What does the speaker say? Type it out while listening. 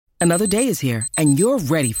Another day is here, and you're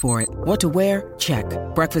ready for it. What to wear? Check.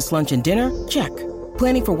 Breakfast, lunch, and dinner? Check.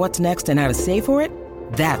 Planning for what's next and how to save for it?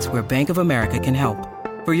 That's where Bank of America can help.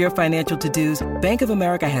 For your financial to-dos, Bank of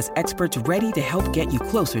America has experts ready to help get you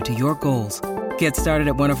closer to your goals. Get started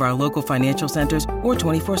at one of our local financial centers or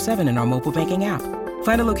 24/7 in our mobile banking app.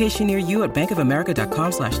 Find a location near you at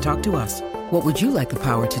bankofamerica.com/talktous. What would you like the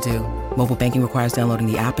power to do? Mobile banking requires downloading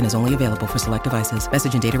the app and is only available for select devices.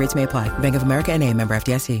 Message and data rates may apply. Bank of America N.A., member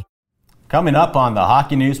FDIC. Coming up on the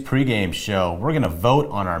Hockey News pregame show, we're going to vote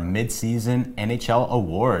on our midseason NHL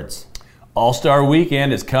awards. All-Star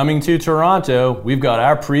Weekend is coming to Toronto. We've got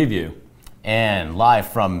our preview. And live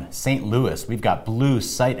from St. Louis, we've got Blues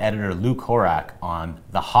site editor Luke Horak on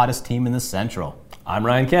the hottest team in the Central. I'm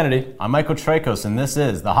Ryan Kennedy. I'm Michael Tracos, and this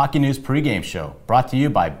is the Hockey News pregame show, brought to you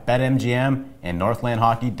by BetMGM and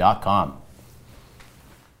NorthlandHockey.com.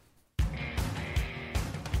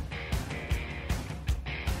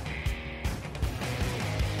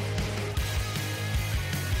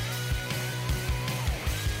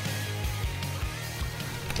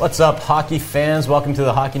 What's up, hockey fans? Welcome to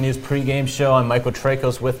the Hockey News pregame show. I'm Michael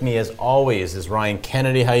Tracos. With me, as always, is Ryan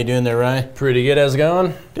Kennedy. How you doing there, Ryan? Pretty good. How's it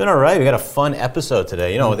going? Doing all right. We got a fun episode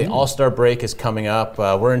today. You know, the All-Star break is coming up.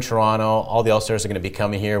 We're in Toronto. All the All-Stars are going to be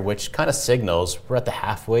coming here, which kind of signals we're at the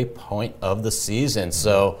halfway point of the season.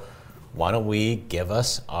 So why don't we give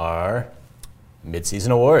us our midseason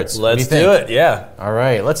awards? Let's do it, yeah. All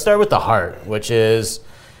right. Let's start with the Hart, which is,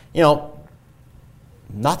 you know,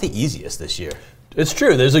 not the easiest this year. It's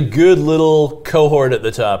true. There's a good little cohort at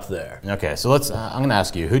the top there. Okay, so let's. I'm going to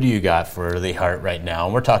ask you, who do you got for the Hart right now?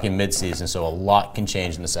 And we're talking midseason, so a lot can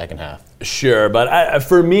change in the second half. Sure, but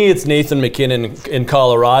for me, it's Nathan MacKinnon in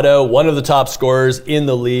Colorado, one of the top scorers in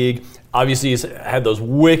the league. Obviously, he's had those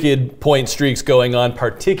wicked point streaks going on,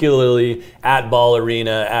 particularly at Ball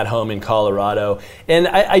Arena, at home in Colorado. And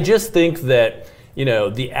I just think that, you know,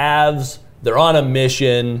 the Avs, they're on a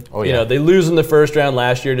mission. Oh, yeah. You know, they lose in the first round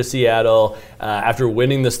last year to Seattle after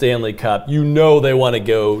winning the Stanley Cup. You know they want to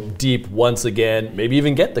go deep once again, maybe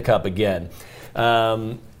even get the cup again.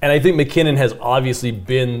 And I think McKinnon has obviously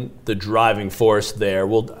been the driving force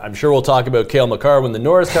there. I'm sure we'll talk about Cale Makar when the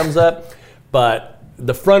Norris comes up, but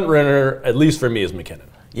the front runner, at least for me, is McKinnon.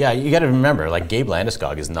 Yeah, you got to remember, like, Gabe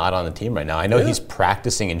Landeskog is not on the team right now. I know he's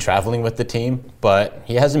practicing and traveling with the team, but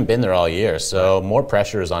he hasn't been there all year. So more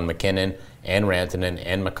pressure is on McKinnon and Rantanen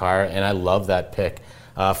and Makar, and I love that pick.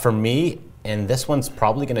 For me, and this one's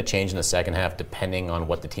probably going to change in the second half depending on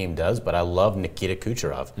what the team does, but I love Nikita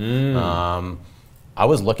Kucherov. I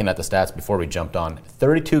was looking at the stats before we jumped on.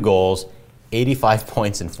 32 goals, 85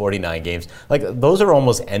 points in 49 games. Like, those are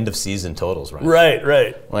almost end-of-season totals, right?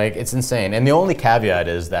 Right. Like, it's insane. And the only caveat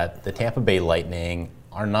is that the Tampa Bay Lightning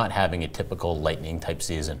are not having a typical Lightning-type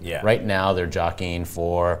season. Yeah. Right now, they're jockeying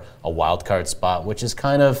for a wild card spot, which is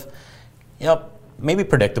kind of, you know, maybe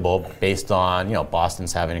predictable based on, you know,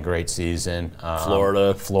 Boston's having a great season.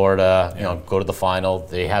 Florida, you know, go to the final.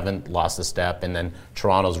 They haven't lost a step, and then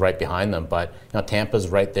Toronto's right behind them. But, you know, Tampa's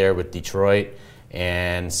right there with Detroit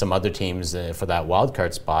and some other teams for that wild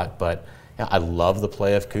card spot. But you know, I love the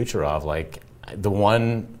play of Kucherov. Like, the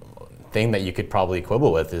one thing that you could probably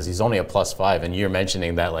quibble with is he's only a +5, and you're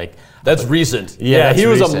mentioning that, like, that's recent. Yeah, he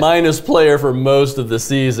was recent. a minus player for most of the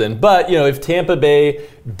season. But, you know, if Tampa Bay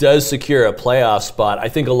does secure a playoff spot, I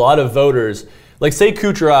think a lot of voters, like, say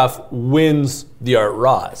Kucherov wins the Art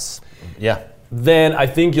Ross. Yeah. Then I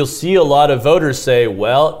think you'll see a lot of voters say,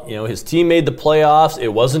 well, you know, his team made the playoffs. It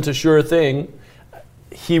wasn't a sure thing.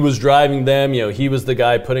 He was driving them. You know, he was the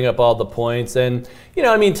guy putting up all the points. And, you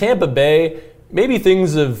know, I mean, Tampa Bay, maybe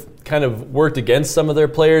things have kind of worked against some of their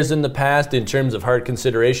players in the past in terms of hard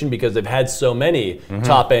consideration because they've had so many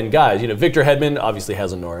top-end guys. You know, Victor Hedman obviously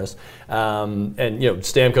has a Norris. And, you know,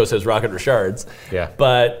 Stamkos has Rocket Richards. Yeah.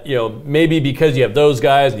 But, you know, maybe because you have those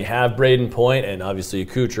guys and you have Braden Point and obviously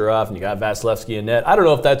Kucherov and you got Vasilevsky in net, I don't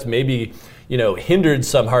know if that's maybe, you know, hindered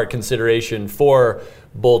some hard consideration for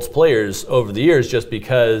Bolts players over the years just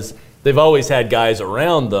because they've always had guys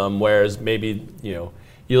around them, whereas maybe, you know,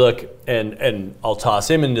 you look, and I'll toss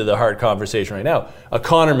him into the hard conversation right now. A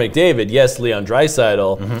Connor McDavid, yes, Leon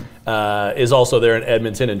Draisaitl is also there in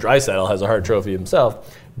Edmonton, and Draisaitl has a Hart Trophy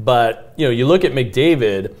himself. But, you know, you look at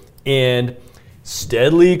McDavid and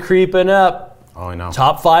steadily creeping up. Oh, I know.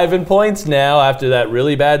 Top 5 in points now after that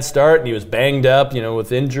really bad start, and he was banged up, you know,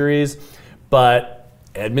 with injuries. But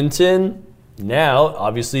Edmonton, now,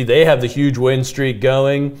 obviously, they have the huge win streak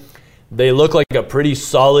going. They look like a pretty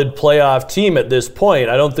solid playoff team at this point.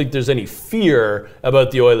 I don't think there's any fear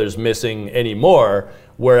about the Oilers missing anymore,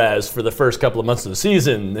 whereas for the first couple of months of the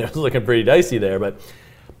season, it was looking pretty dicey there. But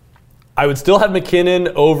I would still have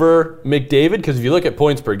McKinnon over McDavid because if you look at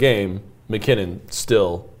points per game, McKinnon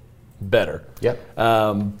still better. Yep.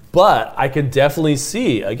 But I could definitely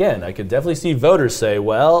see voters say,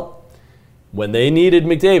 well, when they needed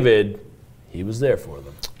McDavid, he was there for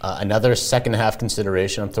them. Another second half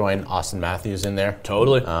consideration, I'm throwing Austin Matthews in there.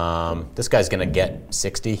 Totally. This guy's going to get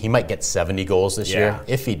 60. He might get 70 goals this year.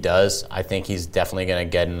 If he does, I think he's definitely going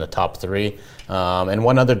to get in the top 3. And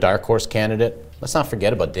one other dark horse candidate, let's not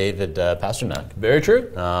forget about David Pastrnak. Very true.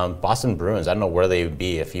 Boston Bruins, I don't know where they would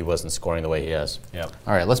be if he wasn't scoring the way he is. Yep.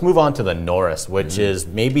 All right, let's move on to the Norris, which is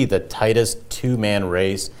maybe the tightest two-man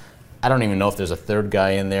race. I don't even know if there's a third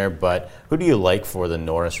guy in there, but who do you like for the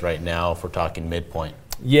Norris right now if we're talking midpoint?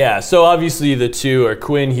 Yeah, so obviously the two are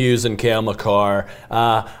Quinn Hughes and Cale Makar.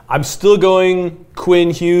 I'm still going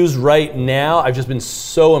Quinn Hughes right now. I've just been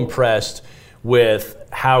so impressed with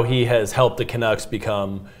how he has helped the Canucks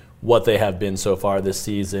become what they have been so far this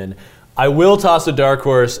season. I will toss a dark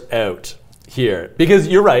horse out here because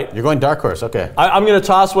you're right. You're going dark horse, okay. I'm going to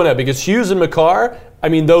toss one out because Hughes and Makar, I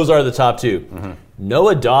mean, those are the top two. Mm-hmm.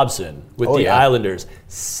 Noah Dobson with the Islanders,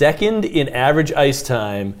 second in average ice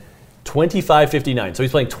time, 25.59. So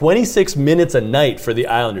he's playing 26 minutes a night for the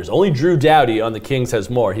Islanders. Only Drew Doughty on the Kings has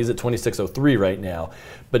more. He's at 26.03 right now.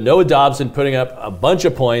 But Noah Dobson putting up a bunch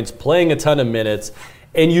of points, playing a ton of minutes.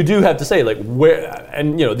 And you do have to say,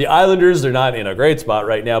 the Islanders, they're not in a great spot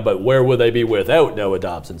right now, but where would they be without Noah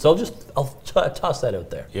Dobson? So I'll toss that out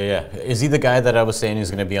there. Yeah. Is he the guy that I was saying he's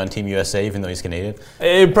going to be on Team USA even though he's Canadian?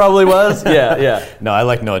 It probably was, yeah. No, I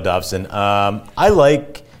like Noah Dobson. I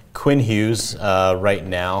like Quinn Hughes right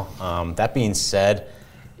now. That being said,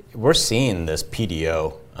 we're seeing this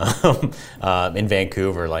PDO in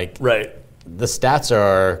Vancouver. Right. The stats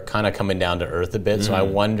are kind of coming down to earth a bit, so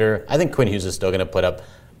I think Quinn Hughes is still going to put up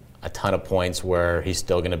a ton of points where he's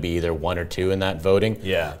still going to be either 1 or 2 in that voting.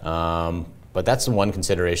 Yeah. But that's the one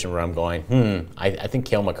consideration where I'm going, I think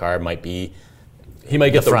Cale Makar might be. He might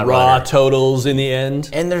get the raw totals in the end.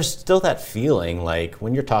 And there's still that feeling like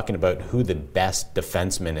when you're talking about who the best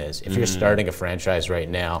defenseman is, if you're starting a franchise right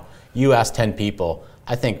now, you ask 10 people,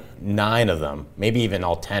 I think 9 of them, maybe even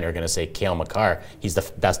all 10, are going to say Cale Makar. He's the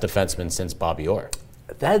best defenseman since Bobby Orr.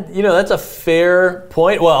 That's a fair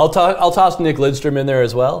point. Well, I'll toss Nick Lidstrom in there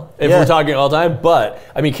as well if we're talking all time. But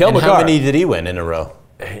I mean, Cale Makar. How many did he win in a row?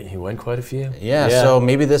 He won quite a few. Yeah. So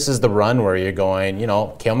maybe this is the run where you're going.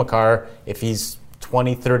 Cale Makar, if he's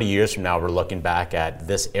 20, 30 years from now, we're looking back at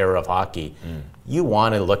this era of hockey. You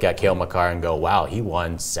want to look at Cale Makar and go, wow, he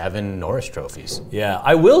won 7 Norris trophies. Yeah,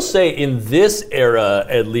 I will say in this era,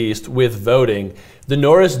 at least, with voting, the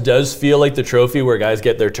Norris does feel like the trophy where guys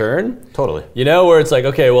get their turn. Totally. Where it's like,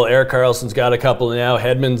 okay, well, Erik Karlsson's got a couple now.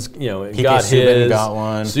 Hedman's, got his. Subban got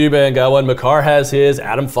one. Subban got one. Makar has his.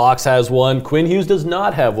 Adam Fox has one. Quinn Hughes does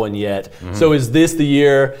not have one yet. So is this the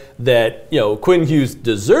year that, Quinn Hughes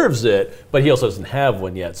deserves it, but he also doesn't have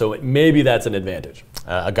one yet. So maybe that's an advantage.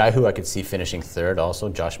 A guy who I could see finishing 3rd also,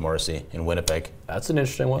 Josh Morrissey in Winnipeg. That's an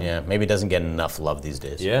interesting one. Yeah, maybe doesn't get enough love these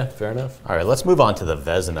days. Yeah, fair enough. All right, let's move on to the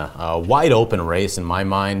Vezina. Wide open race in my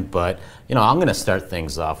mind, but I'm going to start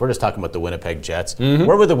things off. We're just talking about the Winnipeg Jets.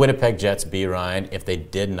 Where would the Winnipeg Jets be, Ryan, if they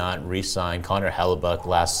did not re-sign Connor Hellebuck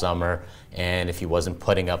last summer and if he wasn't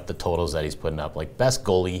putting up the totals that he's putting up? Like, best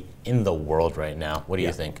goalie in the world right now. What do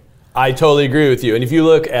you think? I totally agree with you. And if you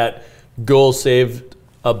look at goals saved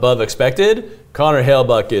above expected, Connor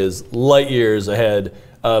Hellebuck is light years ahead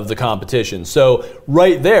of the competition. So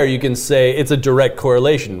right there, you can say it's a direct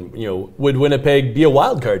correlation. Would Winnipeg be a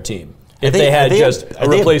wild card team if they had just a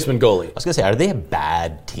replacement goalie? I was going to say, are they a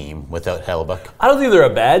bad team without Hellebuck? I don't think they're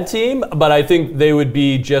a bad team, but I think they would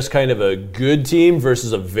be just kind of a good team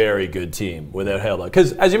versus a very good team without Hellebuck.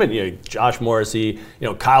 Because as you mentioned, Josh Morrissey,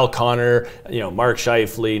 Kyle Connor, Mark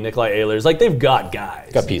Scheifele, Nikolai Ehlers, they've got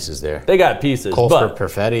guys. Got pieces there. They got pieces. Cole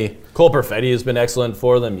Perfetti has been excellent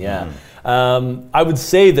for them, yeah. I would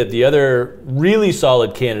say that the other really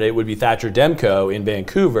solid candidate would be Thatcher Demko in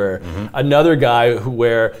Vancouver, another guy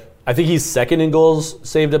where I think he's second in goals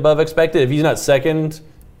saved above expected. If he's not second,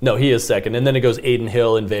 no, he is second. And then it goes Aiden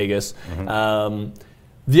Hill in Vegas. And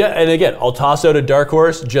again, I'll toss out a dark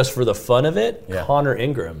horse just for the fun of it. Yeah. Connor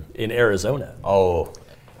Ingram in Arizona. Oh,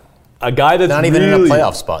 a guy that's not even in a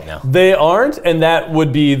playoff spot now. They aren't, and that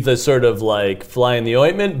would be the sort of fly in the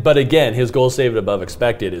ointment. But again, his goals saved above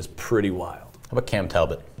expected is pretty wild. How about Cam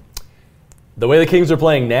Talbot? The way the Kings are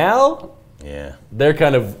playing now, yeah,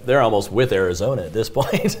 they're almost with Arizona at this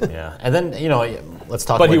point. Yeah, and then let's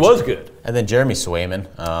talk. But he was good. And then Jeremy Swayman.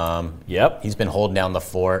 Yep, he's been holding down the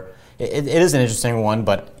fort. It is an interesting one,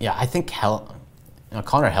 but yeah, I think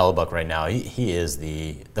Connor Hellebuck right now, he is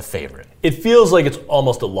the favorite. It feels like it's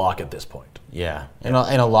almost a lock at this point. Yeah, and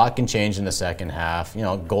a lot can change in the second half.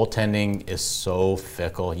 Goaltending is so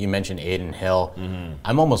fickle. You mentioned Adin Hill. Mm-hmm.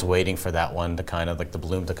 I'm almost waiting for that one to kind of, like the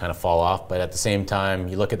bloom to kind of fall off. But at the same time,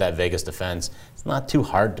 you look at that Vegas defense, it's not too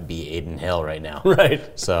hard to beat Adin Hill right now.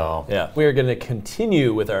 Right. So yeah, we are going to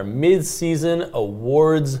continue with our mid-season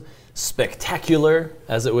awards spectacular,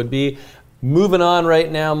 as it would be. Moving on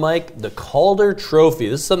right now, Mike, the Calder Trophy.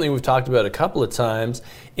 This is something we've talked about a couple of times.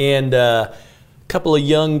 And couple of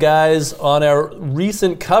young guys on our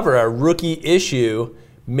recent cover, our rookie issue,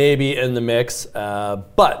 maybe in the mix,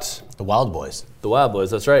 but the Wild Boys. The Wild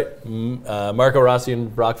Boys, that's right. Marco Rossi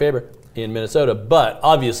and Brock Faber in Minnesota. But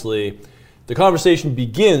obviously, the conversation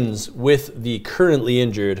begins with the currently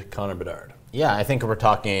injured Connor Bedard. Yeah, I think we're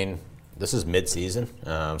talking, this is mid-season,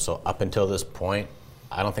 so up until this point,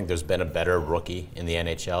 I don't think there's been a better rookie in the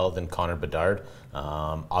NHL than Connor Bedard.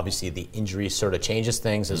 Obviously, the injury sort of changes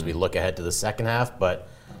things as we look ahead to the second half, but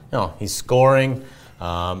he's scoring.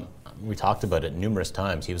 We talked about it numerous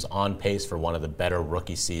times. He was on pace for one of the better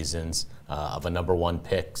rookie seasons of a number one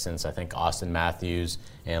pick since, I think, Austin Matthews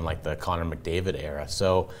and like the Connor McDavid era.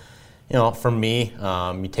 So, for me,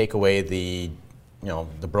 you take away the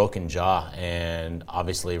broken jaw, and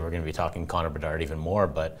obviously we're going to be talking Connor Bedard even more,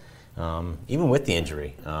 but even with the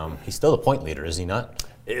injury, he's still the point leader, is he not?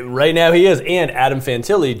 Right now he is, and Adam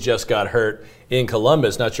Fantilli just got hurt in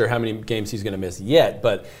Columbus. Not sure how many games he's going to miss yet,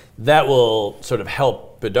 but that will sort of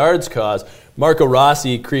help Bedard's cause. Marco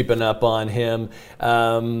Rossi creeping up on him.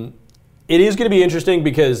 It is going to be interesting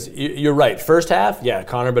because you're right. First half, yeah,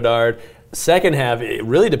 Connor Bedard. Second half, it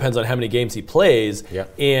really depends on how many games he plays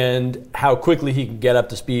and how quickly he can get up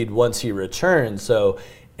to speed once he returns. So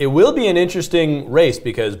it will be an interesting race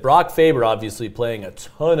because Brock Faber obviously playing a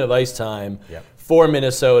ton of ice time for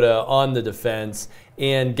Minnesota on the defense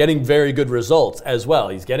and getting very good results as well.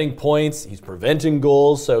 He's getting points, he's preventing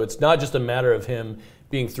goals, so it's not just a matter of him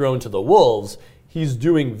being thrown to the wolves. He's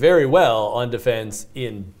doing very well on defense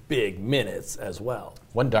in big minutes as well.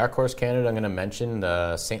 One dark horse candidate I'm going to mention,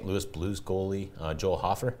 the St. Louis Blues goalie, Joel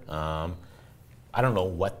Hofer. I don't know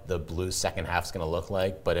what the Blues second half is going to look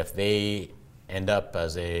like, but if they end up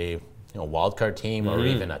as a wild card team or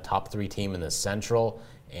even a top three team in the Central,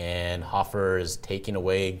 and Hofer is taking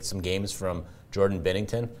away some games from Jordan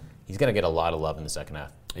Binnington, he's going to get a lot of love in the second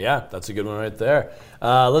half. Yeah, that's a good one right there.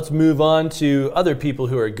 Let's move on to other people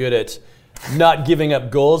who are good at not giving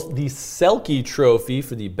up goals. The Selke Trophy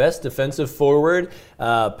for the best defensive forward.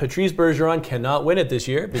 Patrice Bergeron cannot win it this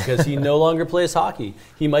year because he no longer plays hockey.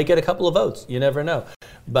 He might get a couple of votes. You never know.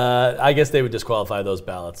 But I guess they would disqualify those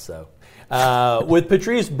ballots. So, with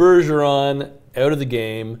Patrice Bergeron out of the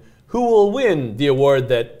game, who will win the award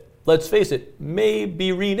that, let's face it, may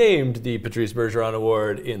be renamed the Patrice Bergeron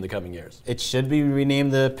Award in the coming years? It should be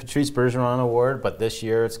renamed the Patrice Bergeron Award, but this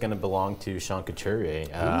year it's going to belong to Sean Couturier.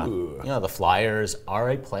 The Flyers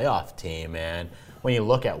are a playoff team, and when you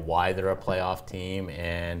look at why they're a playoff team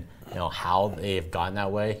and how they've gotten that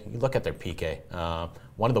way, you look at their PK.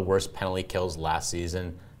 One of the worst penalty kills last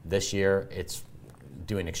season. This year, it's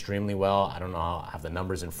doing extremely well. I don't know, I have the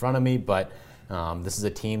numbers in front of me, but this is a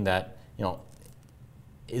team that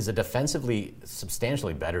is a defensively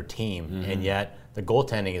substantially better team, and yet the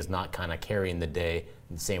goaltending is not kind of carrying the day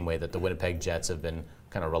in the same way that the Winnipeg Jets have been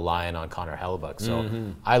kind of relying on Connor Hellebuck.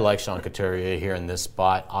 So I like Sean Couturier here in this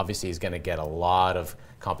spot. Obviously, he's going to get a lot of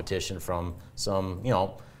competition from some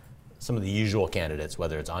of the usual candidates,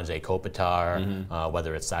 whether it's Andrei Kopitar,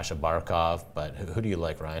 whether it's Sasha Barkov. But who do you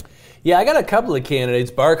like, Ryan? Yeah, I got a couple of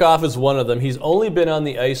candidates. Barkov is one of them. He's only been on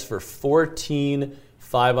the ice for 14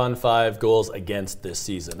 5-on-5 goals against this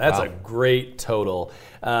season. That's a great total.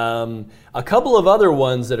 A couple of other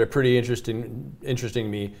ones that are pretty interesting to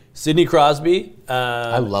me. Sidney Crosby.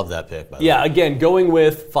 I love that pick, by the way. Yeah, again, going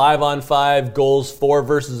with 5-on-5 goals for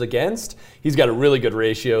versus against. He's got a really good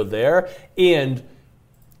ratio there. And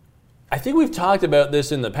I think we've talked about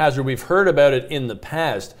this in the past, or we've heard about it in the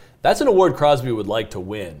past. That's an award Crosby would like to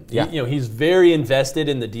win. Yeah. He's very invested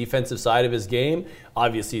in the defensive side of his game.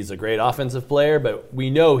 Obviously, he's a great offensive player, but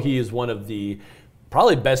we know he is one of the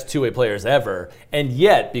probably best two-way players ever. And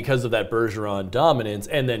yet, because of that Bergeron dominance,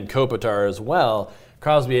 and then Kopitar as well,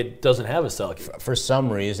 Crosby doesn't have a Selke. For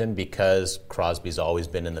some reason, because Crosby's always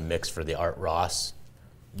been in the mix for the Art Ross,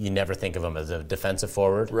 you never think of him as a defensive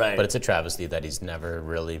forward, right? But it's a travesty that he's never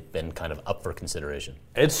really been kind of up for consideration.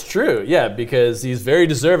 It's true, yeah, because he's very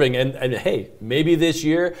deserving. And hey, maybe this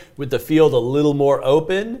year with the field a little more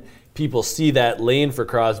open, people see that lane for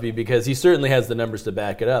Crosby because he certainly has the numbers to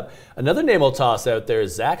back it up. Another name I'll toss out there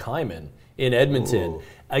is Zach Hyman in Edmonton. Ooh.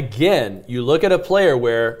 Again, you look at a player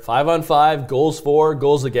where 5-on-5, goals for,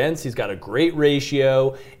 goals against, he's got a great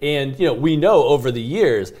ratio. And, we know over the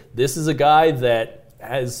years, this is a guy that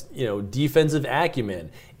has, defensive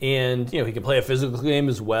acumen. And, he can play a physical game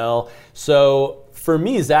as well. So for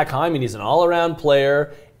me, Zach Hyman, he's an all-around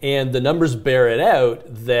player. And the numbers bear it out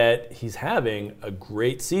that he's having a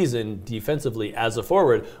great season defensively as a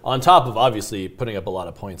forward, on top of obviously putting up a lot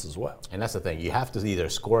of points as well. And that's the thing. You have to either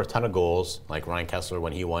score a ton of goals, like Ryan Kessler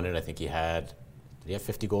when he won it. I think did he have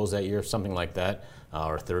 50 goals that year, something like that,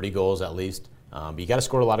 or 30 goals at least. But you got to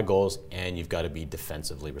score a lot of goals, and you've got to be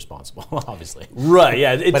defensively responsible, obviously. Right,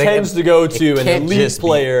 yeah. It tends to go to an elite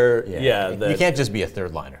player. You can't just be a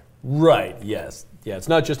third liner. Right, yes. Yeah, it's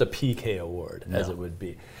not just a PK award, as it would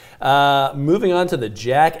be. Moving on to the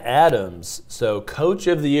Jack Adams, so Coach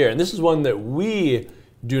of the Year. And this is one that we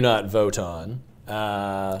do not vote on.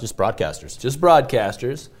 Just broadcasters. Just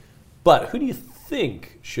broadcasters. But who do you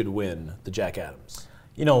think should win the Jack Adams?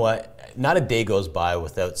 You know what? Not a day goes by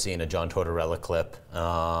without seeing a John Tortorella clip.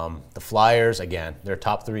 The Flyers, again, they're a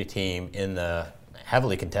top 3 team in the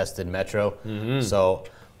heavily contested Metro. Mm-hmm. So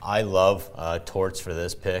I love Torts for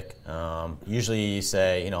this pick. Usually you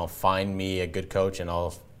say, find me a good coach and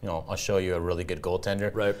I'll show you a really good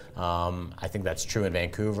goaltender. Right. I think that's true in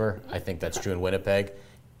Vancouver. I think that's true in Winnipeg.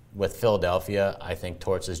 With Philadelphia, I think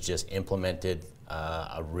Torts has just implemented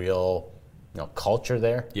a real culture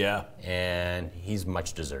there. Yeah. And he's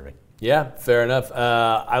much deserving. Yeah, fair enough.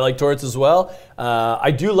 I like Torts as well. I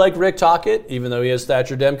do like Rick Tocchet, even though he has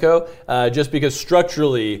Thatcher Demko, just because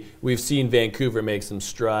structurally we've seen Vancouver make some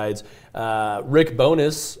strides. Rick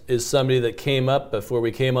Bowness is somebody that came up before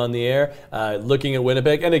we came on the air, looking at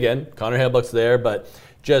Winnipeg. And again, Connor Halebuck's there, but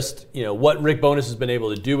just what Rick Bowness has been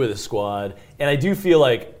able to do with his squad. And I do feel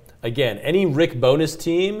like, again, any Rick Bowness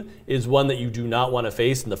team is one that you do not want to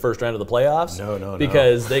face in the first round of the playoffs. No.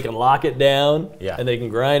 Because they can lock it down and they can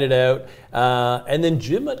grind it out. And then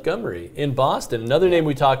Jim Montgomery in Boston, another name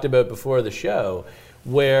we talked about before the show,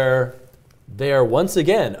 where they are once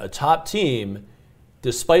again a top team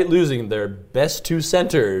despite losing their best 2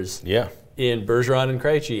 centers in Bergeron and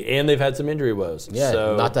Krejci, and they've had some injury woes. Yeah,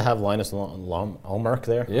 so, not to have Linus Ullmark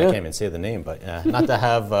there. Yeah. I can't even say the name, but not to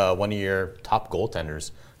have one of your top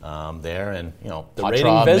goaltenders there, and the reigning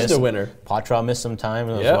Vezina winner. Poitras missed some time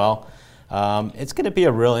as well. It's going to be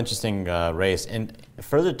a real interesting race. And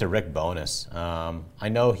further to Rick Bowness, I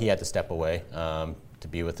know he had to step away to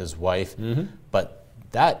be with his wife, but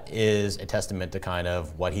that is a testament to kind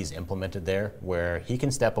of what he's implemented there, where he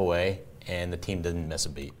can step away and the team didn't miss a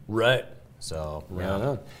beat. Right. So,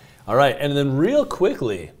 All right, and then real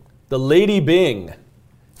quickly, the Lady Bing.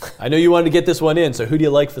 I know you wanted to get this one in, so who do you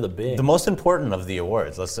like for the Bing? The most important of the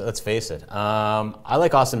awards, let's face it. I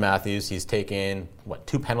like Austin Matthews. He's taken,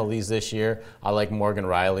 2 penalties this year. I like Morgan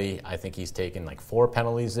Riley. I think he's taken 4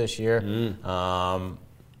 penalties this year.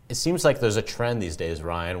 It seems like there's a trend these days,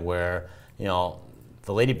 Ryan, where,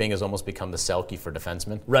 the Lady Bing has almost become the Selke for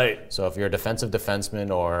defensemen. Right. So if you're a defensive defenseman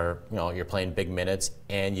or you're playing big minutes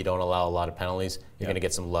and you don't allow a lot of penalties, you're going to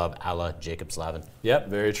get some love a la Jacob Slavin. Yep,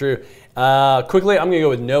 very true. Quickly, I'm going to go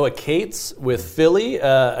with Noah Cates with Philly.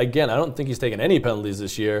 Again, I don't think he's taken any penalties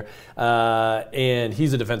this year, and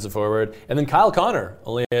he's a defensive forward. And then Kyle Connor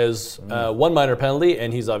only has 1 minor penalty,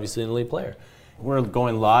 and he's obviously an elite player. We're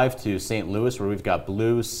going live to St. Louis, where we've got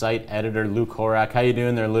Blues site editor Lou Korak. How you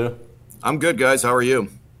doing there, Lou? I'm good, guys. How are you?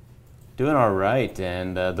 Doing all right,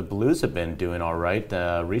 and the Blues have been doing all right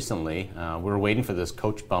recently. We were waiting for this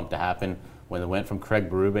coach bump to happen when it went from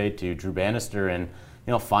Craig Berube to Drew Bannister, and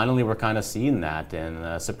finally we're kind of seeing that. And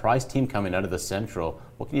a surprise team coming out of the Central.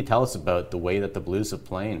 What can you tell us about the way that the Blues have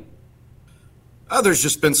played? There's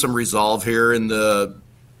just been some resolve here in the,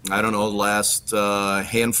 last 2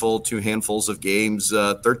 handfuls of games.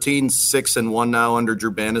 13-6-1 now under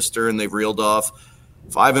Drew Bannister, and they've reeled off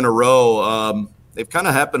 5 in a row. They've kind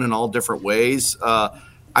of happened in all different ways.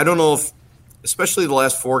 I don't know if, especially the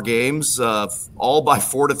last 4 games, all by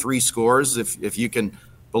 4-3 scores, if you can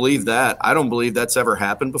believe that. I don't believe that's ever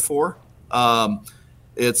happened before.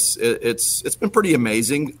 It's been pretty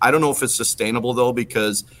amazing. I don't know if it's sustainable, though,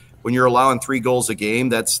 because when you're allowing 3 goals a game,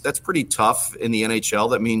 that's pretty tough in the NHL.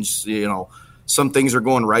 That means, some things are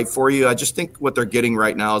going right for you. I just think what they're getting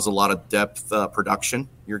right now is a lot of depth production.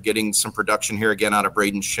 You're getting some production here again out of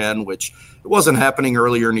Braden Shen, which it wasn't happening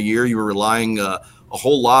earlier in the year. You were relying a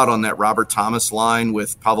whole lot on that Robert Thomas line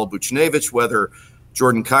with Pavel Buchnevich, whether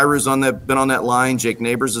Jordan Kyrie's been on that line, Jake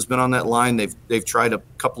Neighbors has been on that line. They've tried a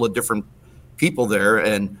couple of different people there,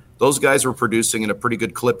 and those guys were producing at a pretty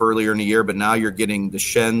good clip earlier in the year, but now you're getting the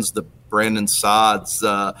Shens, the Brandon Saads,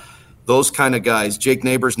 those kind of guys. Jake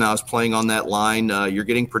Neighbors now is playing on that line. You're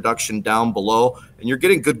getting production down below, and you're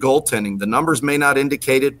getting good goaltending. The numbers may not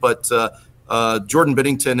indicate it, but Jordan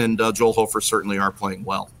Binnington and Joel Hofer certainly are playing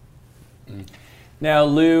well. Now,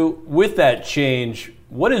 Lou, with that change,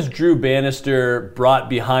 what has Drew Bannister brought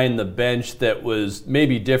behind the bench that was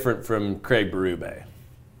maybe different from Craig Berube?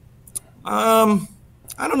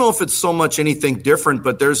 I don't know if it's so much anything different,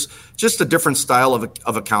 but there's just a different style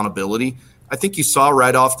of accountability. I think you saw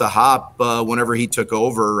right off the hop whenever he took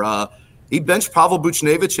over, he benched Pavel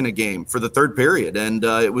Buchnevich in a game for the third period, and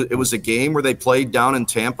it was a game where they played down in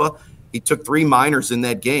Tampa. He took 3 minors in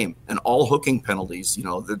that game, and all hooking penalties.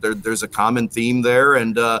 There's a common theme there,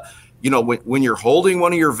 and when you're holding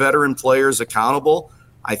one of your veteran players accountable,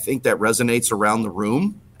 I think that resonates around the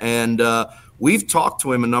room. And we've talked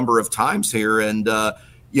to him a number of times here, and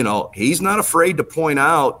he's not afraid to point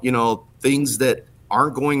out things that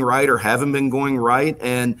aren't going right or haven't been going right,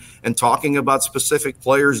 and talking about specific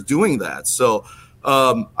players doing that. So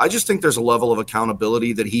I just think there's a level of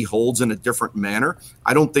accountability that he holds in a different manner.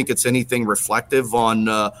 I don't think it's anything reflective on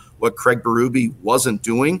what Craig Berube wasn't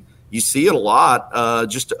doing. You see it a lot.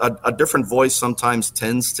 Just a different voice sometimes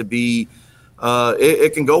tends to be.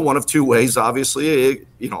 It can go one of two ways. Obviously,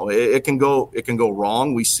 it can go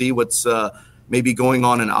wrong. We see what's maybe going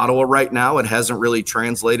on in Ottawa right now. It hasn't really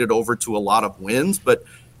translated over to a lot of wins, but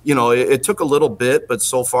it took a little bit. But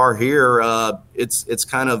so far here, it's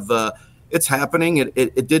kind of it's happening.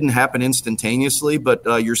 It didn't happen instantaneously, but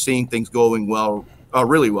you're seeing things going well,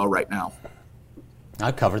 really well right now.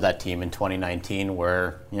 I covered that team in 2019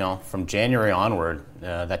 where, from January onward,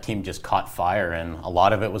 that team just caught fire, and a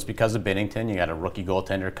lot of it was because of Binnington. You got a rookie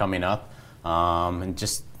goaltender coming up, and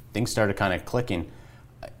just things started kind of clicking.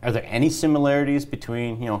 Are there any similarities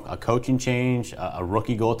between, a coaching change, a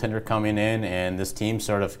rookie goaltender coming in, and this team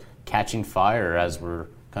sort of catching fire as we're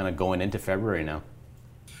kind of going into February now?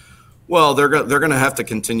 Well, they're going to have to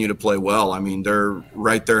continue to play well. I mean, they're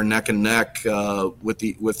right there neck and neck with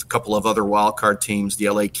a couple of other wild card teams, the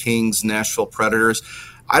LA Kings, Nashville Predators.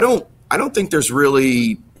 I don't think there's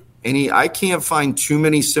really any. I can't find too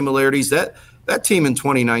many similarities. That team in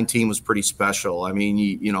 2019 was pretty special. I mean,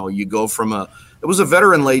 you go from it was a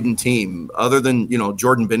veteran laden team. Other than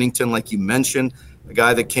Jordan Binnington, like you mentioned, the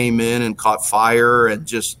guy that came in and caught fire, and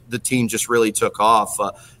just the team just really took off.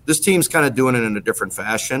 This team's kind of doing it in a different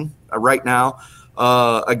fashion right now.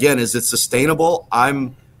 Again, is it sustainable? I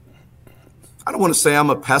don't want to say I'm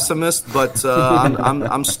a pessimist, but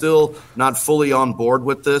I'm still not fully on board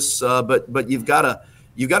with this. But you've got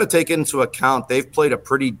to take into account they've played a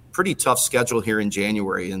pretty tough schedule here in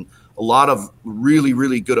January, and a lot of really,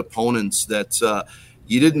 really good opponents that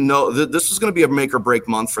you didn't know this was going to be a make or break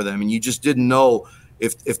month for them, and you just didn't know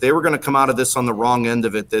if they were going to come out of this on the wrong end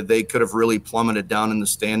of it, that they could have really plummeted down in the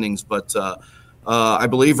standings. But I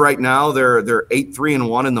believe right now they're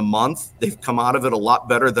 8-3-1 in the month. They've come out of it a lot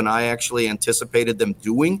better than I actually anticipated them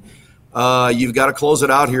doing. You've got to close it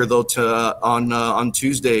out here, though, on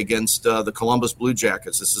Tuesday against the Columbus Blue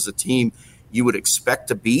Jackets. This is a team you would expect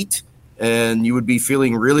to beat, and you would be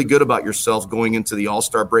feeling really good about yourself going into the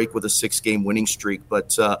All-Star break with a 6-game winning streak.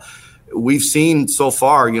 But we've seen so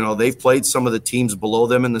far, they've played some of the teams below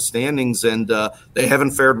them in the standings, and they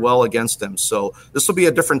haven't fared well against them. So this will be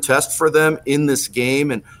a different test for them in this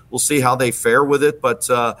game, and we'll see how they fare with it. But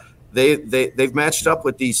they've matched up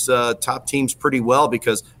with these top teams pretty well,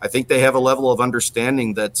 because I think they have a level of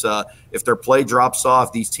understanding that if their play drops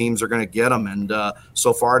off, these teams are going to get them. And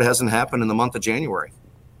so far it hasn't happened in the month of January.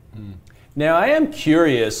 Now, I am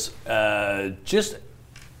curious just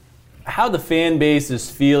how the fan base is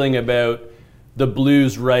feeling about the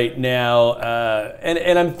Blues right now.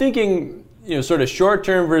 And I'm thinking, sort of short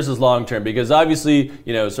term versus long term, because obviously,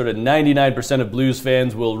 sort of 99% of Blues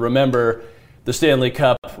fans will remember the Stanley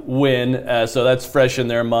Cup win. So that's fresh in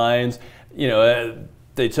their minds.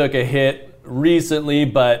 They took a hit recently,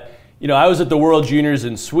 but, I was at the World Juniors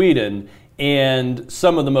in Sweden, and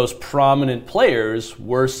some of the most prominent players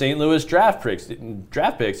were St. Louis draft picks.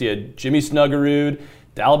 You had Jimmy Snuggerud,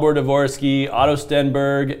 Dalibor Dvorsky, Otto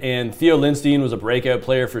Stenberg, and Theo Lindstein was a breakout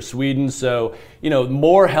player for Sweden. So,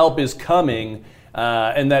 more help is coming.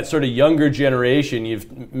 And that sort of younger generation,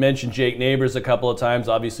 you've mentioned Jake Neighbors a couple of times.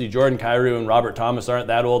 Obviously, Jordan Kyrou and Robert Thomas aren't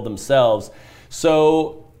that old themselves.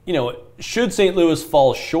 So, should St. Louis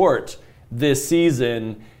fall short this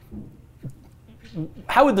season,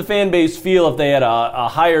 how would the fan base feel if they had a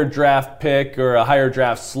higher draft pick or a higher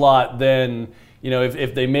draft slot than,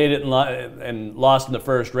 if they made it and lost in the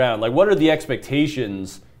first round? Like, what are the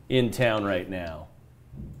expectations in town right now?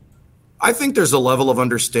 I think there's a level of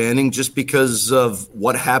understanding just because of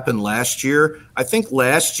what happened last year. I think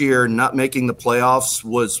last year not making the playoffs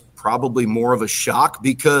was probably more of a shock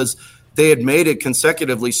because they had made it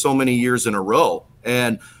consecutively so many years in a row.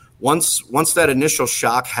 And once that initial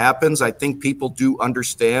shock happens, I think people do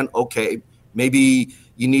understand, okay, maybe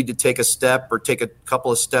you need to take a step or take a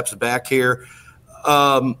couple of steps back here.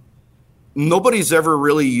 Nobody's ever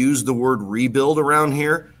really used the word rebuild around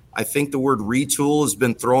here. I think the word retool has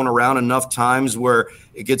been thrown around enough times where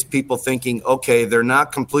it gets people thinking, okay, they're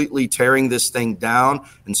not completely tearing this thing down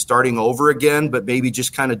and starting over again, but maybe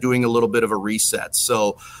just kind of doing a little bit of a reset.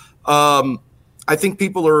 So I think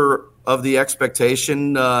people are of the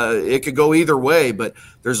expectation it could go either way, but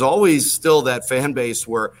there's always still that fan base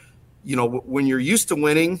where, you know, when you're used to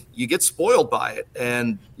winning, you get spoiled by it.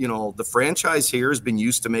 And, you know, the franchise here has been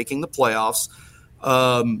used to making the playoffs.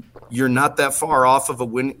 You're not that far off of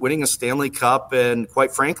winning a Stanley Cup and,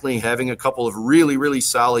 quite frankly, having a couple of really, really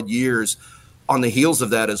solid years on the heels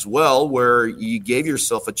of that as well, where you gave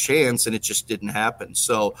yourself a chance and it just didn't happen.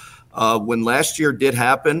 So when last year did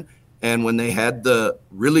happen and when they had the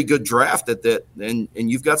really good draft at that, and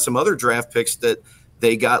you've got some other draft picks that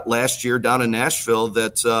they got last year down in Nashville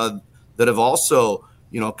that have also,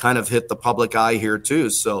 you know, kind of hit the public eye here too.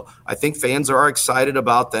 So I think fans are excited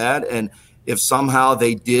about that. And if somehow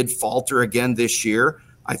they did falter again this year,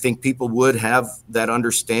 I think people would have that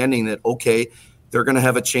understanding that, okay, they're going to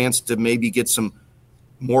have a chance to maybe get some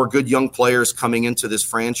more good young players coming into this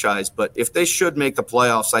franchise. But if they should make the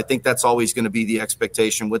playoffs, I think that's always going to be the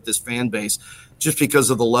expectation with this fan base, just because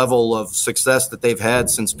of the level of success that they've had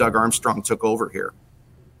since Doug Armstrong took over here.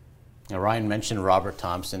 Now, Ryan mentioned Robert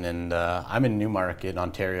Thompson, and I'm in Newmarket,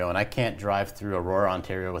 Ontario, and I can't drive through Aurora,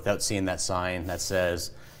 Ontario without seeing that sign that says,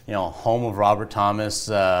 you know, home of Robert Thomas,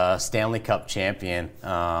 Stanley Cup champion. You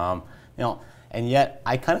know, and yet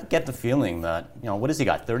I kind of get the feeling that, you know, what has he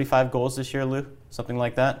got? 35 goals this year, Lou? Something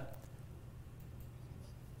like that?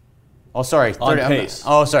 Oh, sorry. 30, on pace.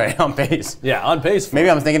 On pace. Yeah, on pace. Maybe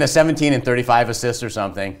I'm thinking of 17 and 35 assists or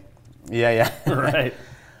something. Yeah. Right.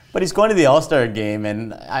 But he's going to the All-Star game,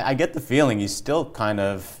 and I get the feeling he's still kind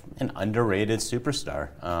of an underrated superstar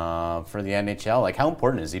for the NHL. Like, how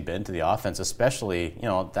important has he been to the offense, especially, you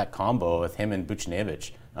know, that combo with him and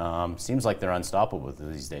Buchnevich? Seems like they're unstoppable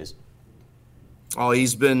these days. Oh,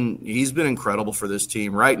 he's been incredible for this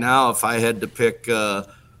team. Right now, if I had to pick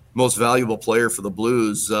most valuable player for the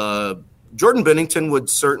Blues, Jordan Binnington would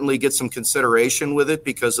certainly get some consideration with it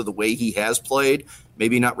because of the way he has played.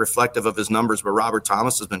 Maybe not reflective of his numbers, but Robert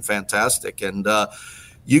Thomas has been fantastic. And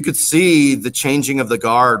you could see the changing of the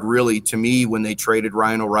guard, really, to me, when they traded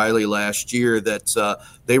Ryan O'Reilly last year, that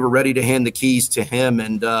they were ready to hand the keys to him.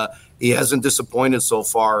 And he hasn't disappointed so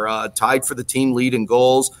far. Tied for the team lead in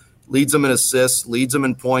goals, leads them in assists, leads them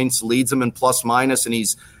in points, leads them in plus minus. And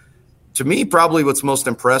he's, to me, probably what's most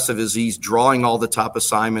impressive is he's drawing all the top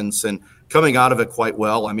assignments and coming out of it quite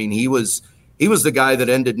well. I mean, he was the guy that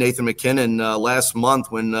ended Nathan MacKinnon last month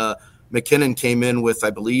when MacKinnon came in with, I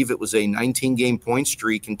believe it was a 19-game point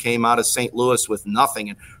streak and came out of St. Louis with nothing.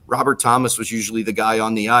 And Robert Thomas was usually the guy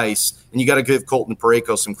on the ice. And you got to give Colton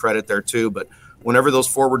Parayko some credit there too. But whenever those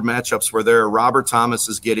forward matchups were there, Robert Thomas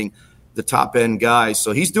is getting the top-end guys.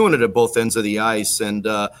 So he's doing it at both ends of the ice. And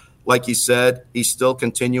like you said, he's still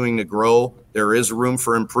continuing to grow. There is room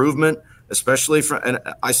for improvement, especially and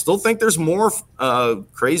I still think there's more,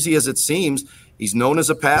 crazy as it seems. He's known as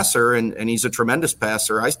a passer, and he's a tremendous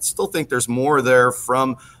passer. I still think there's more there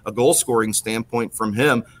from a goal-scoring standpoint from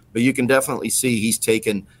him, but you can definitely see he's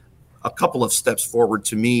taken a couple of steps forward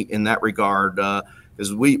to me in that regard,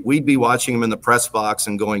 because we'd be watching him in the press box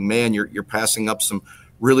and going, man, you're passing up some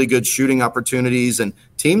really good shooting opportunities, and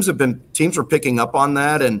teams were picking up on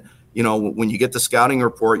that. And, you know, when you get the scouting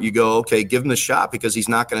report, you go, okay, give him the shot because he's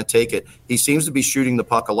not going to take it. He seems to be shooting the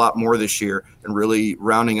puck a lot more this year and really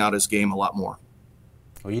rounding out his game a lot more.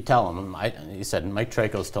 Well, you tell him. He said Mike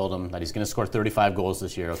Trico's told him that he's going to score 35 goals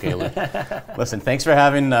this year. Okay, Lou. Listen, thanks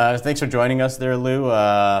for joining us there, Lou.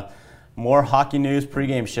 More hockey news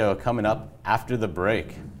pregame show coming up after the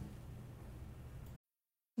break.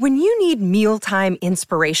 When you need mealtime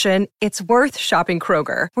inspiration, it's worth shopping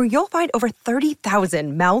Kroger, where you'll find over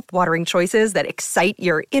 30,000 mouth-watering choices that excite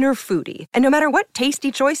your inner foodie. And no matter what tasty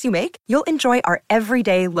choice you make, you'll enjoy our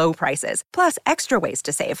everyday low prices, plus extra ways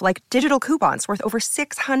to save, like digital coupons worth over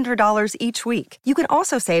 $600 each week. You can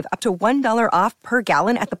also save up to $1 off per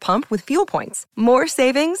gallon at the pump with fuel points. More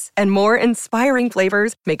savings and more inspiring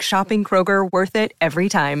flavors make shopping Kroger worth it every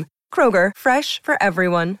time. Kroger, fresh for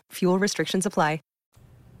everyone. Fuel restrictions apply.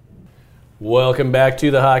 Welcome back to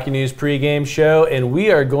the Hockey News pregame show, and we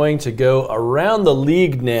are going to go around the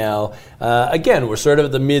league now. Again, we're sort of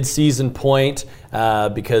at the mid-season point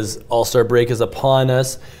because All-Star break is upon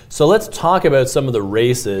us. So let's talk about some of the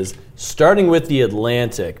races, starting with the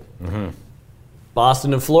Atlantic.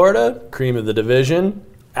 Boston and Florida, cream of the division.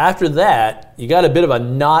 After that, you got a bit of a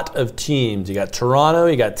knot of teams. You got Toronto,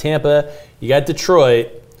 you got Tampa, you got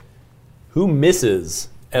Detroit. Who misses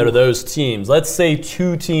out of those teams? Let's say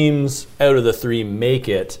 2 teams out of the 3 make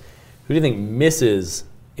it. Who do you think misses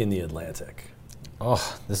in the Atlantic?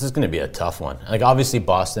 Oh, this is going to be a tough one. Like, obviously,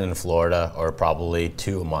 Boston and Florida are probably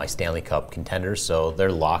 2 of my Stanley Cup contenders, so they're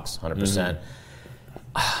locks, 100%.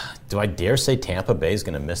 Do I dare say Tampa Bay is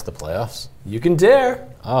going to miss the playoffs? You can dare.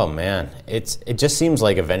 Oh, man. It just seems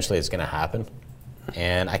like eventually it's going to happen.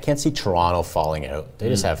 And I can't see Toronto falling out. They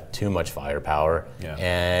just have too much firepower. Yeah.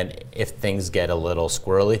 And if things get a little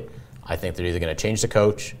squirrely, I think they're either going to change the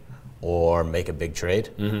coach or make a big trade,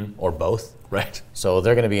 or both. Right. So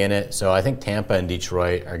they're going to be in it. So I think Tampa and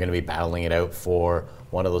Detroit are going to be battling it out for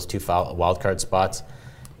one of those 2 wildcard spots.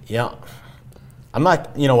 Yeah. I'm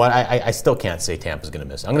not, you know what, I still can't say Tampa's going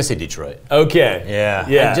to miss. I'm going to say Detroit. Okay. Yeah.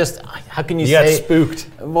 How can you say... You got spooked.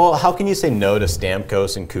 Well, how can you say no to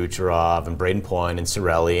Stamkos and Kucherov and Braden Point and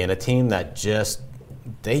Cirelli and a team that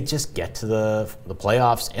they just get to the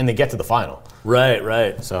playoffs and they get to the final?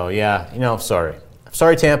 Right. So, yeah, sorry.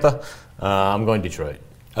 Sorry, Tampa. I'm going Detroit.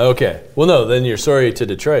 Okay. Well, no, then you're sorry to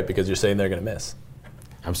Detroit because you're saying they're going to miss.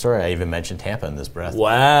 I'm sorry I even mentioned Tampa in this breath.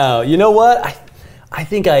 Wow. You know what? I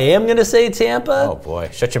think I am going to say Tampa. Oh, boy.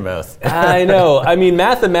 Shut your mouth. I know. I mean,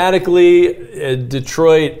 mathematically,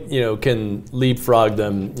 Detroit, can leapfrog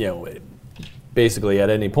them, basically at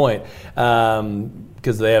any point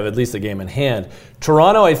because they have at least a game in hand.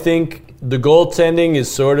 Toronto, I think the goaltending is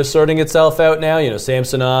sort of sorting itself out now.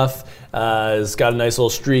 Samsonov has got a nice little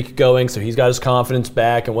streak going, so he's got his confidence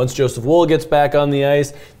back. And once Joseph Wool gets back on the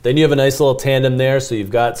ice, then you have a nice little tandem there, so you've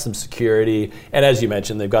got some security. And as you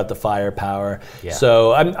mentioned, they've got the firepower. Yeah.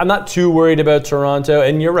 So I'm not too worried about Toronto.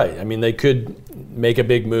 And you're right. I mean, they could make a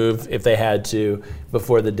big move if they had to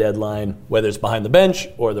before the deadline, whether it's behind the bench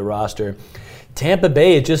or the roster. Tampa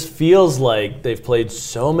Bay, it just feels like they've played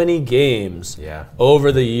so many games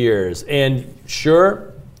over the years. And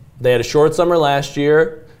sure, they had a short summer last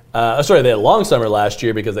year. They had a long summer last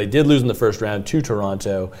year because they did lose in the first round to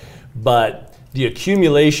Toronto. But the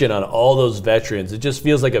accumulation on all those veterans, it just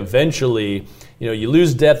feels like eventually, you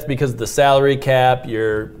lose depth because of the salary cap,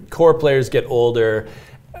 your core players get older.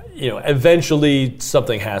 Eventually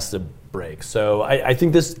something has to break. So I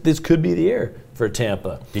think this could be the year for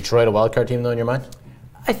Tampa. Detroit a wildcard team, though, in your mind?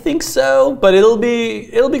 I think so, but it'll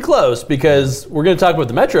be close because we're going to talk about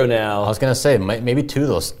the Metro now. I was going to say, maybe 2 of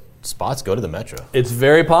those spots go to the Metro. It's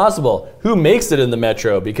very possible. Who makes it in the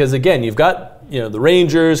Metro? Because, again, you've got the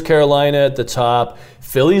Rangers, Carolina at the top.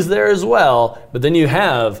 Philly's there as well, but then you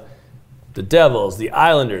have the Devils, the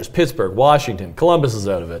Islanders, Pittsburgh, Washington. Columbus is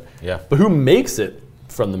out of it. Yeah. But who makes it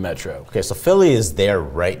from the Metro? Okay, so Philly is there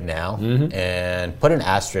right now, and put an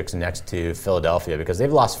asterisk next to Philadelphia because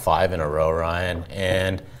they've lost 5 in a row, Ryan,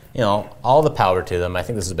 and all the power to them. I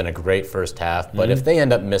think this has been a great first half, but if they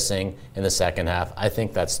end up missing in the second half, I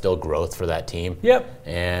think that's still growth for that team. Yep.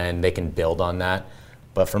 And they can build on that.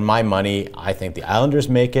 But for my money, I think the Islanders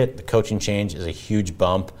make it. The coaching change is a huge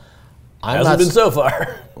bump. Hasn't been so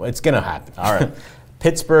far. It's going to happen. All right.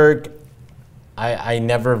 Pittsburgh, I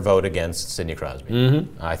never vote against Sidney Crosby.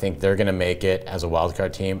 I think they're going to make it as a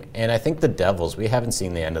wildcard team. And I think the Devils, we haven't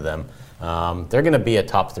seen the end of them. They're going to be a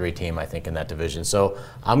top 3 team, I think, in that division. So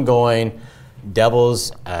I'm going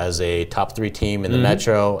Devils as a top 3 team in the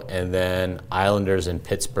Metro, and then Islanders and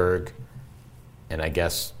Pittsburgh, and I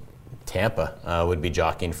guess Tampa would be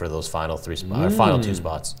jockeying for those final 3 spots, or final 2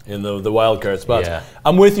 spots. In the wild card spots. Yeah.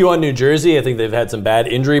 I'm with you on New Jersey. I think they've had some bad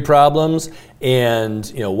injury problems,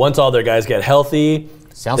 and once all their guys get healthy,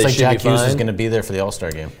 sounds like Jack Hughes is going to be there for the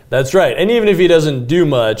All-Star game. That's right. And even if he doesn't do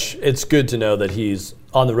much, it's good to know that he's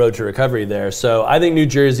on the road to recovery there. So I think New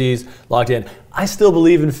Jersey's locked in. I still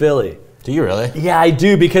believe in Philly. Do you really? Yeah, I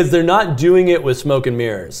do, because they're not doing it with smoke and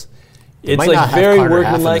mirrors. They might not have Carter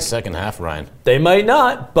half in the second half, Ryan. They might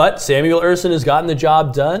not, but Samuel Ersson has gotten the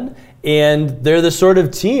job done, and they're the sort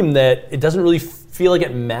of team that it doesn't really feel like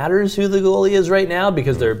it matters who the goalie is right now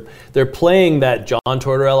because they're playing that John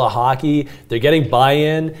Tortorella hockey. They're getting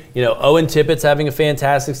buy-in. Owen Tippett's having a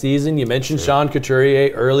fantastic season. You mentioned Sean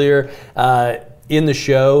Couturier earlier in the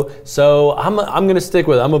show, so I'm going to stick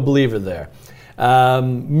with it. I'm a believer there.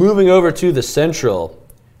 Moving over to the Central.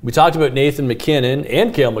 We talked about Nathan McKinnon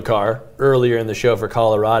and Cale Makar earlier in the show for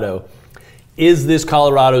Colorado. is this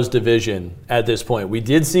Colorado's division at this point? We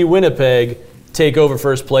did see Winnipeg take over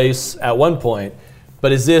first place at one point,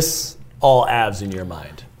 but is this all Avs in your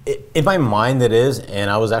mind? In my mind, it is,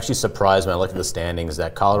 and I was actually surprised when I looked at the standings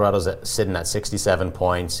that Colorado's sitting at 67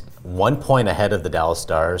 points, 1 point ahead of the Dallas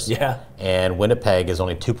Stars. Yeah. And Winnipeg is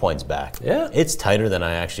only 2 points back. Yeah. It's tighter than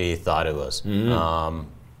I actually thought it was.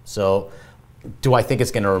 So do I think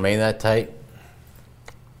it's going to remain that tight?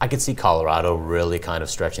 I could see Colorado really kind of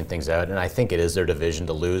stretching things out, and I think it is their division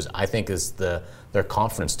to lose. I think it's their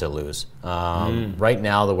conference to lose. Right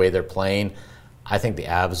now, the way they're playing, I think the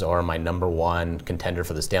Avs are my number one contender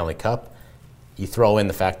for the Stanley Cup. You throw in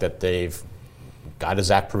the fact that they've got a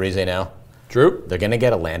Zach Parise now. True. They're going to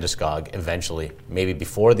get a Landeskog eventually, maybe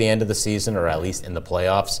before the end of the season or at least in the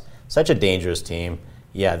playoffs. Such a dangerous team.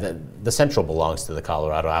 Yeah, the Central belongs to the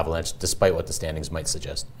Colorado Avalanche, despite what the standings might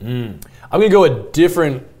suggest. I'm going to go a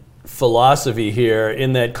different philosophy here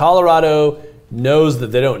in that Colorado knows that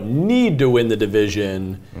they don't need to win the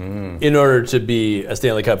division in order to be a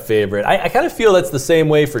Stanley Cup favorite. I kind of feel that's the same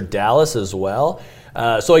way for Dallas as well.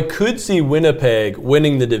 So I could see Winnipeg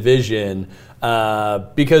winning the division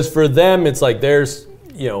because for them it's like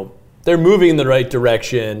they're moving in the right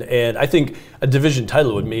direction, and I think a division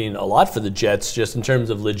title would mean a lot for the Jets just in terms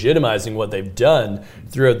of legitimizing what they've done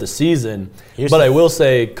throughout the season. But I will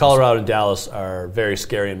say Colorado and Dallas are very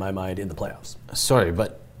scary in my mind in the playoffs. Sorry,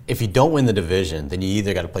 but if you don't win the division, then you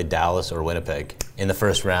either got to play Dallas or Winnipeg in the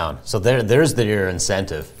first round. So there's your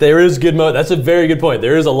incentive. There is good that's a very good point.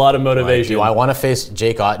 There is a lot of motivation. Do I want to face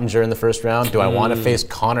Jake Ottinger in the first round? Do I want to face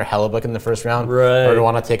Connor Hellebuck in the first round? Right. Or do I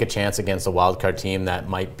want to take a chance against a wild card team that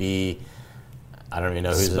might be, I don't even know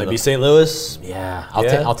who's might be St. Louis? Yeah,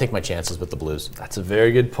 I'll take my chances with the Blues. That's a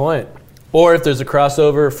very good point. Or if there's a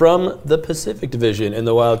crossover from the Pacific Division in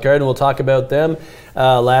the wild card, and we'll talk about them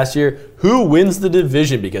last year. Who wins the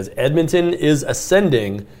division? Because Edmonton is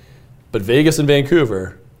ascending, but Vegas and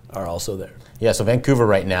Vancouver are also there. Yeah, so Vancouver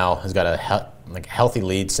right now has got a healthy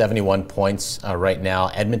lead, 71 points right now.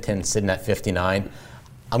 Edmonton sitting at 59.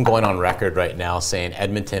 I'm going on record right now saying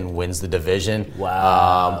Edmonton wins the division.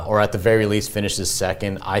 Wow. Or at the very least finishes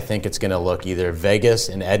second. I think it's going to look either Vegas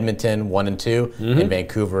and Edmonton 1 and 2, and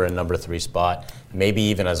Vancouver in number 3 spot, maybe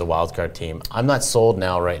even as a wild card team. I'm not sold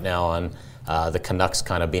right now on the Canucks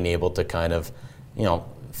kind of being able to kind of,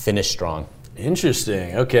 finish strong.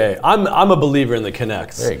 Interesting. Okay, I'm a believer in the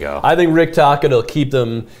Canucks. There you go. I think Rick Tocchet will keep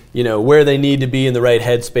them, where they need to be in the right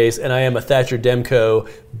headspace, and I am a Thatcher Demko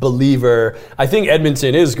believer. I think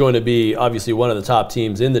Edmonton is going to be obviously one of the top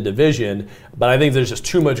teams in the division, but I think there's just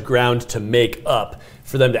too much ground to make up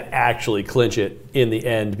for them to actually clinch it in the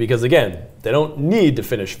end because, again, they don't need to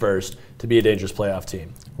finish first to be a dangerous playoff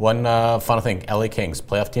team. One final thing, LA Kings,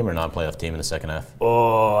 playoff team or non-playoff team in the second half?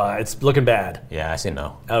 Oh, it's looking bad. Yeah, I say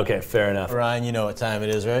no. Okay, fair enough. Ryan, you know what time it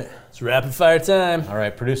is, right? It's rapid fire time. All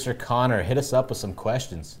right, producer Connor, hit us up with some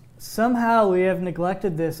questions. Somehow we have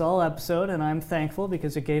neglected this all episode, and I'm thankful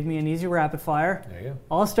because it gave me an easy rapid fire. There you go.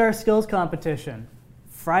 All-Star Skills Competition,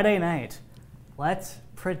 Friday night. Let's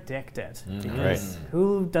predict it. Great.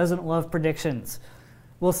 Who doesn't love predictions?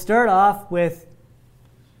 We'll start off with,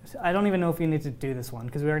 I don't even know if you need to do this one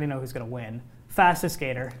because we already know who's going to win. Fastest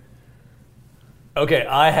skater. Okay,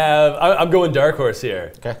 I'm going dark horse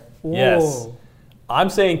here. Okay. Yes. Whoa.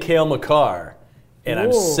 I'm saying Cale Makar, and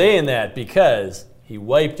I'm saying that because he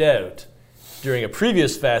wiped out during a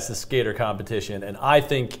previous fastest skater competition, and I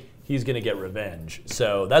think he's going to get revenge.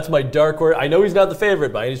 So that's my dark horse. I know he's not the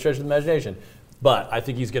favorite by any stretch of the imagination, but I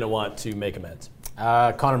think he's going to want to make amends.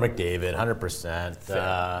 Connor McDavid, 100%.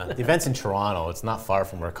 The event's in Toronto. It's not far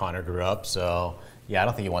from where Connor grew up, so yeah, I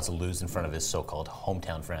don't think he wants to lose in front of his so-called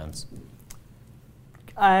hometown friends.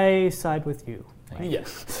 I side with you.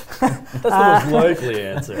 Yes. That's the most likely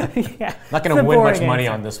answer. Yeah. Not going to win much money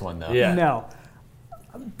on this one, though. Yeah. No.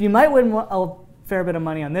 You might win a fair bit of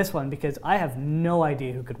money on this one because I have no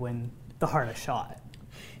idea who could win the hardest shot.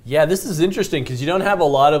 Yeah, this is interesting because you don't have a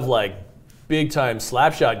lot of big-time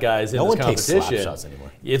slapshot guys in No this one takes competition. slap shots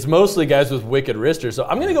anymore. It's mostly guys with wicked wristers. So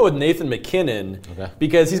I'm going to go with Nathan McKinnon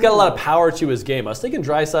because he's got a lot of power to his game. I was thinking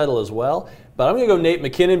Draisaitl as well, but I'm going to go Nate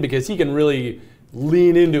McKinnon because he can really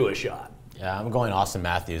lean into a shot. Yeah, I'm going Austin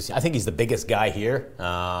Matthews. I think he's the biggest guy here.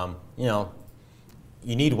 You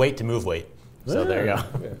need weight to move weight. So there you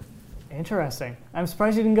go. Interesting. I'm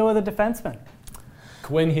surprised you didn't go with a defenseman.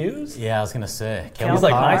 Quinn Hughes? Yeah, I was going to say. He's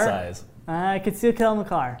like my size. I could see Cale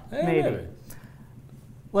Makar, maybe. Maybe.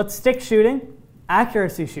 Let's stick shooting,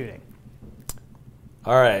 accuracy shooting.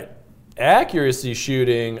 All right. Accuracy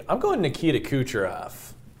shooting, I'm going Nikita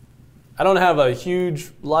Kucherov. I don't have a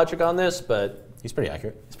huge logic on this, but He's pretty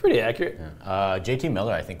accurate. It's pretty accurate. Yeah. JT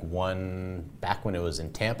Miller, I think, won back when it was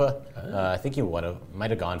in Tampa. I think he might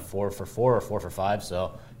have gone 4 for 4 or 4 for 5.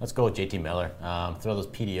 So let's go with JT Miller. Throw those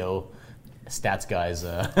PDO stats guys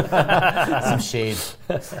some shade.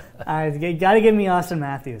 You got to give me Austin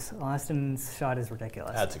Matthews. Austin's shot is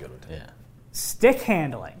ridiculous. That's a good one. Yeah. Stick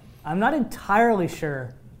handling. I'm not entirely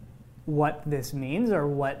sure what this means or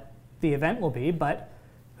what the event will be, but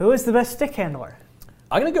who is the best stick handler?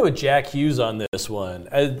 I'm going to go with Jack Hughes on this one.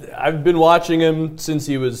 I've been watching him since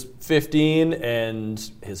he was 15,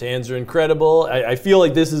 and his hands are incredible. I feel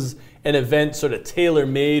like this is an event sort of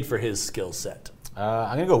tailor-made for his skill set.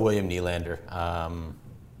 I'm going to go William Nylander.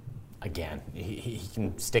 Again, he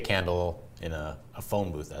can stick handle in a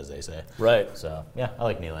phone booth, as they say. Right. So, yeah, I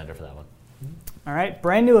like Nylander for that one. All right,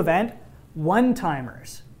 brand new event,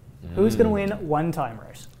 one-timers. Who's going to win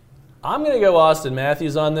one-timers? I'm going to go Austin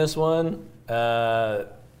Matthews on this one. I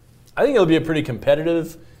think it'll be a pretty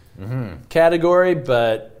competitive category,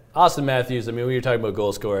 but Austin Matthews, I mean, when you're talking about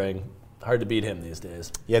goal scoring, hard to beat him these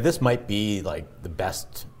days. Yeah, this might be like the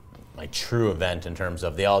best, like true event in terms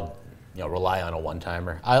of they all, rely on a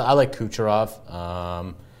one-timer. I like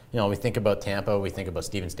Kucherov. We think about Tampa, we think about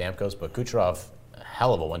Steven Stamkos, but Kucherov, a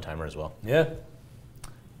hell of a one-timer as well. Yeah.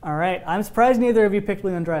 All right, I'm surprised neither of you picked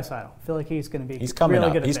Leon Draisaitl. I feel like he's going to be coming really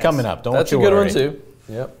up. good at He's this. coming up. That's a good one too.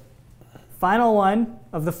 Yep. Final one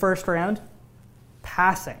of the first round,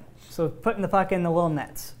 passing. So putting the puck in the little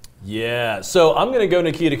nets. Yeah. So I'm going to go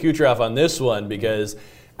Nikita Kucherov on this one because,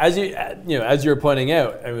 as you're pointing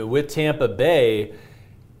out, I mean, with Tampa Bay,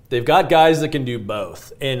 they've got guys that can do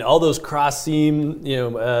both, and all those cross seam,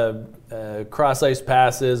 cross ice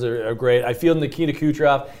passes are great. I feel Nikita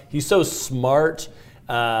Kucherov, he's so smart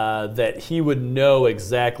that he would know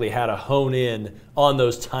exactly how to hone in on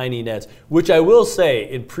those tiny nets, which I will say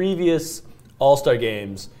in previous All-Star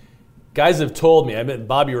games, guys have told me, I mean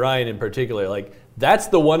Bobby Ryan in particular, like that's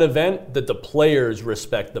the one event that the players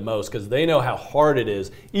respect the most because they know how hard it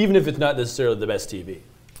is, even if it's not necessarily the best TV.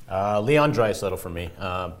 Leon Draisaitl for me.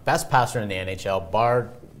 Best passer in the NHL,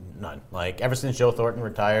 bar none. Like ever since Joe Thornton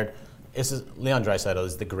retired, Leon Draisaitl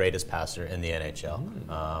is the greatest passer in the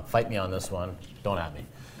NHL. Fight me on this one. Don't at me.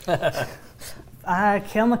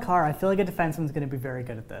 Cale Makar, I feel like a defenseman's going to be very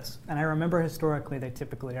good at this. And I remember historically they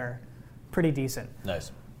typically are pretty decent.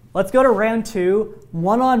 Nice. Let's go to round 2,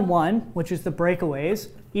 one-on-one, which is the breakaways.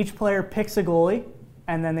 Each player picks a goalie,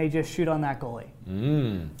 and then they just shoot on that goalie.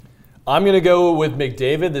 I'm going to go with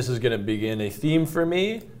McDavid. This is going to begin a theme for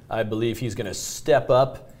me. I believe he's going to step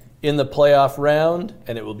up in the playoff round,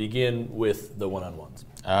 and it will begin with the one-on-ones.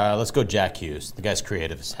 Let's go Jack Hughes. The guy's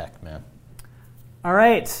creative as heck, man. All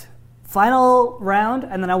right. Final round,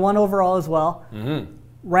 and then I won overall as well.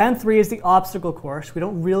 Round 3 is the obstacle course. We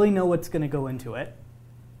don't really know what's going to go into it.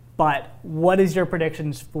 But what is your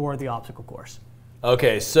predictions for the obstacle course?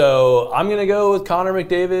 Okay, so I'm going to go with Connor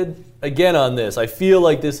McDavid again on this. I feel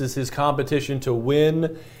like this is his competition to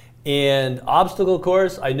win. And obstacle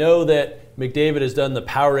course, I know that McDavid has done the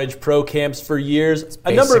Power Edge Pro camps for years.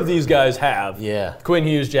 A number of these guys have. Yeah. Quinn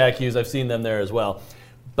Hughes, Jack Hughes, I've seen them there as well.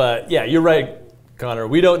 But yeah, you're right, Connor.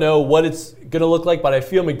 We don't know what it's going to look like, but I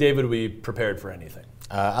feel McDavid will be prepared for anything.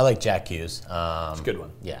 I like Jack Hughes. It's a good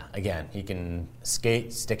one. Yeah, again, he can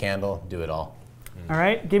skate, stick handle, do it all. All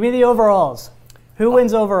right, give me the overalls. Who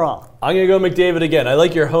wins overall? I'm going to go McDavid again. I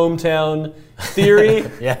like your hometown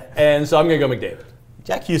theory. Yeah. And so I'm going to go McDavid.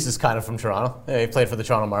 Jack Hughes is kind of from Toronto. He played for the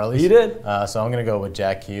Toronto Marlies. He did. So I'm going to go with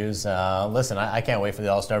Jack Hughes. Listen, I can't wait for the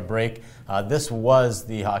All-Star break. This was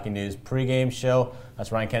the Hockey News pregame show.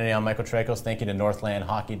 That's Ryan Kennedy. I'm Michael Trakos. Thank you to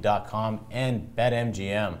NorthlandHockey.com and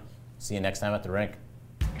BetMGM. See you next time at the rink.